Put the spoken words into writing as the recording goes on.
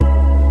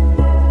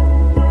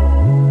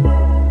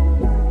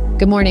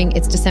Good morning,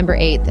 it's December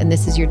 8th, and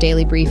this is your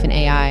daily brief in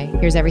AI.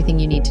 Here's everything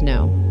you need to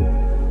know.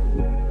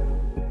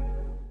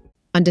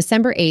 On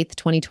December 8th,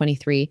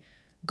 2023,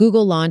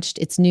 Google launched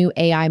its new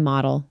AI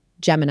model,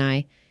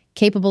 Gemini,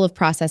 capable of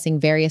processing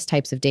various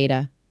types of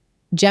data.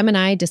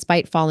 Gemini,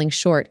 despite falling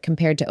short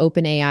compared to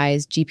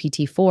OpenAI's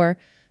GPT-4,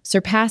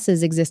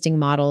 surpasses existing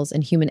models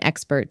and human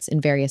experts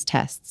in various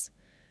tests.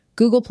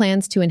 Google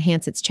plans to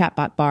enhance its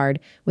chatbot Bard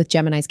with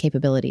Gemini's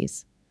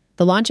capabilities.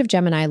 The launch of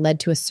Gemini led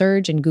to a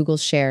surge in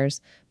Google's shares,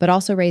 but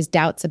also raised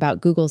doubts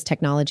about Google's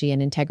technology and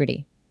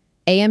integrity.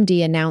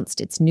 AMD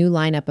announced its new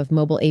lineup of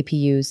mobile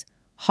APUs,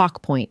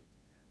 Hawk Point,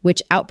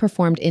 which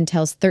outperformed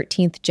Intel's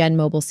 13th gen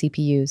mobile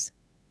CPUs.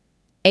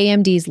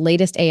 AMD's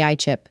latest AI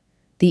chip,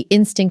 the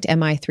Instinct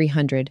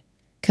MI300,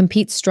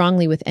 competes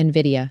strongly with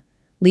NVIDIA,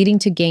 leading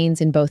to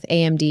gains in both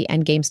AMD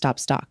and GameStop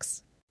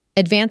stocks.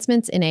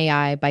 Advancements in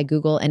AI by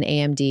Google and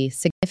AMD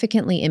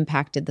significantly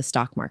impacted the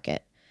stock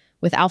market,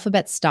 with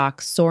Alphabet stock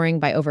soaring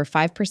by over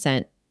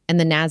 5% and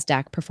the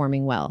Nasdaq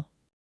performing well.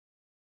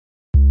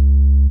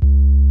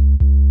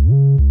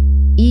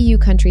 EU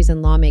countries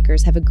and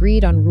lawmakers have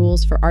agreed on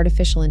rules for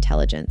artificial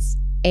intelligence,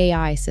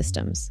 AI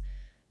systems.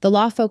 The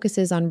law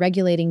focuses on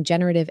regulating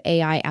generative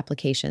AI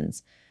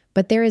applications,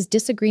 but there is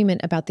disagreement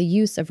about the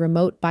use of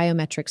remote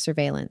biometric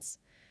surveillance.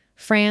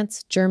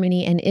 France,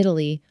 Germany, and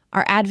Italy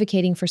are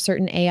advocating for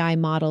certain AI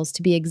models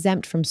to be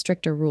exempt from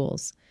stricter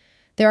rules.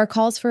 There are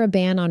calls for a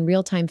ban on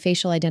real-time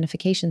facial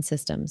identification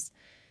systems.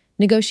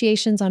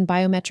 Negotiations on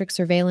biometric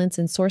surveillance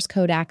and source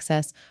code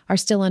access are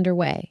still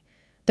underway.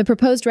 The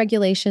proposed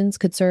regulations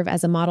could serve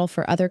as a model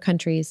for other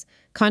countries,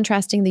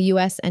 contrasting the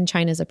US and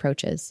China's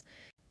approaches.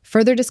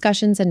 Further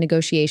discussions and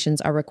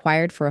negotiations are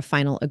required for a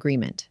final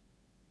agreement.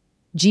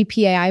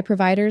 GPAI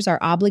providers are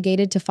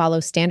obligated to follow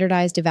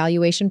standardized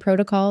evaluation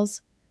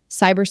protocols,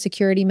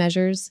 cybersecurity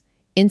measures,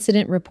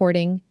 incident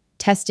reporting,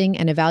 testing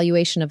and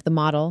evaluation of the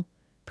model,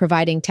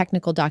 providing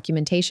technical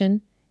documentation,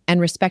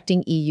 and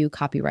respecting EU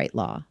copyright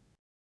law.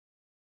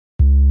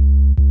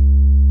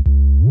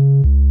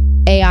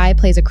 AI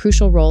plays a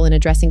crucial role in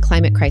addressing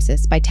climate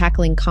crisis by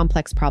tackling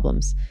complex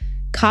problems.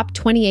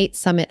 COP28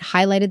 summit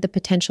highlighted the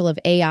potential of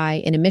AI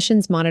in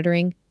emissions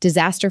monitoring,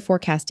 disaster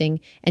forecasting,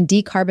 and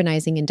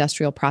decarbonizing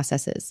industrial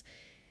processes.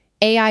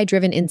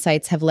 AI-driven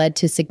insights have led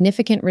to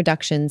significant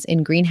reductions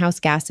in greenhouse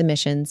gas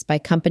emissions by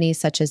companies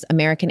such as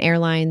American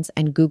Airlines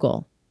and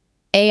Google.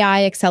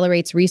 AI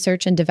accelerates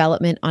research and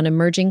development on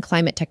emerging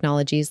climate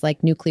technologies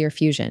like nuclear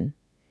fusion.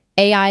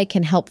 AI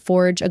can help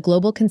forge a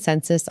global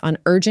consensus on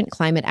urgent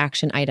climate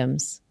action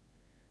items.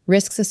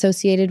 Risks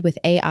associated with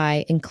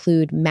AI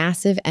include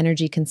massive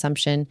energy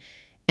consumption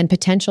and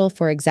potential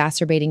for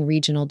exacerbating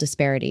regional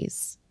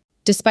disparities.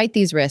 Despite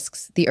these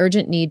risks, the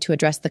urgent need to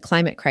address the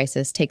climate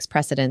crisis takes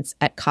precedence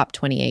at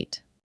COP28.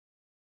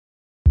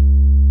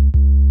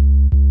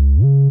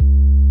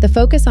 The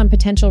focus on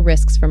potential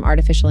risks from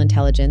artificial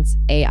intelligence,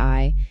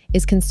 AI,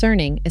 is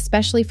concerning,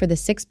 especially for the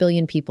 6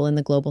 billion people in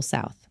the global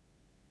south.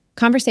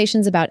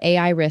 Conversations about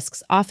AI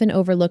risks often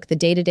overlook the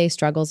day-to-day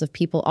struggles of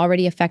people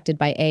already affected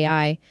by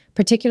AI,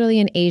 particularly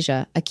in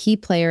Asia, a key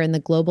player in the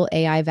global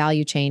AI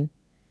value chain.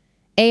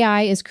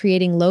 AI is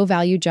creating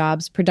low-value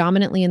jobs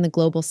predominantly in the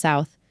global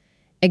south,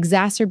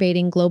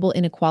 exacerbating global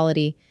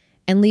inequality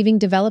and leaving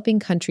developing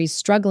countries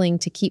struggling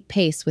to keep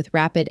pace with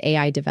rapid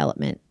AI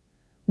development.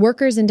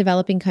 Workers in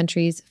developing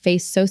countries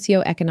face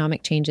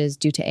socioeconomic changes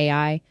due to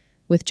AI,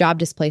 with job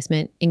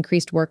displacement,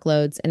 increased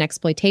workloads, and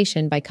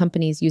exploitation by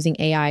companies using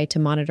AI to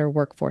monitor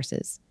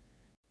workforces.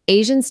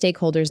 Asian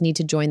stakeholders need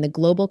to join the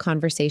global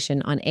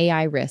conversation on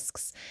AI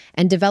risks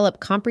and develop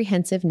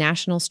comprehensive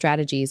national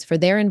strategies for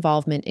their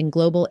involvement in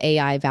global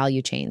AI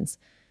value chains.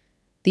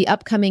 The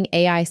upcoming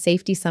AI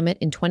Safety Summit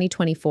in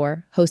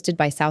 2024, hosted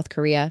by South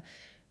Korea,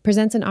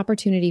 presents an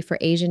opportunity for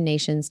Asian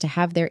nations to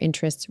have their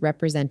interests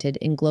represented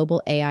in global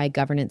AI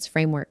governance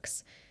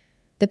frameworks.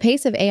 The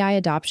pace of AI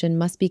adoption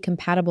must be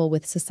compatible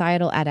with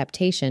societal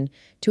adaptation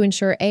to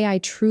ensure AI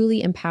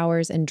truly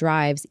empowers and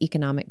drives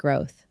economic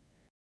growth.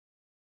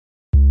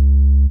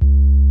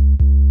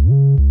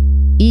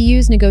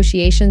 EU's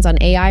negotiations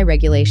on AI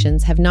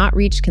regulations have not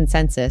reached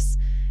consensus.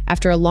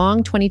 After a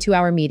long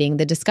 22-hour meeting,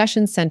 the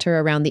discussions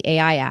center around the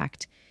AI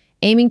Act.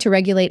 Aiming to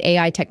regulate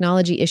AI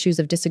technology, issues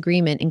of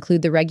disagreement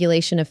include the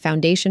regulation of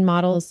foundation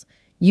models,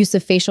 use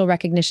of facial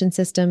recognition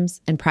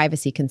systems, and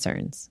privacy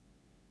concerns.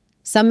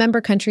 Some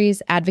member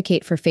countries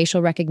advocate for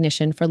facial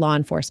recognition for law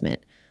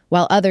enforcement,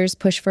 while others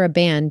push for a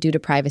ban due to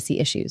privacy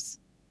issues.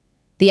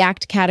 The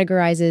Act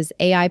categorizes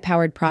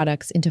AI-powered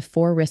products into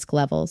 4 risk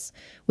levels,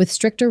 with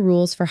stricter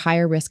rules for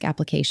higher-risk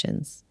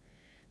applications.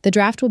 The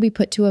draft will be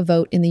put to a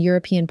vote in the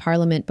European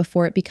Parliament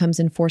before it becomes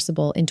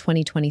enforceable in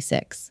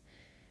 2026.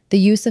 The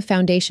use of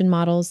foundation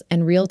models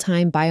and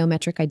real-time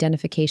biometric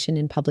identification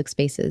in public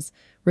spaces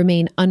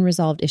remain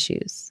unresolved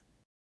issues.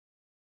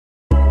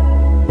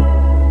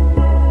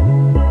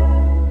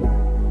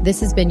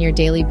 This has been your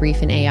daily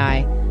brief in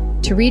AI.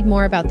 To read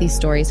more about these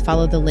stories,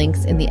 follow the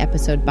links in the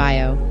episode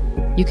bio.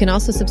 You can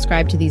also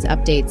subscribe to these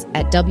updates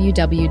at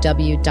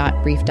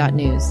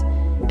www.brief.news.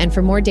 And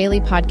for more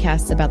daily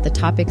podcasts about the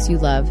topics you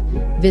love,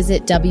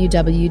 visit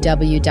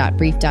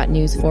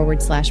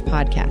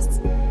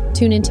www.brief.news/podcasts.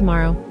 Tune in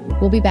tomorrow.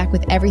 We'll be back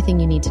with everything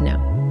you need to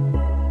know.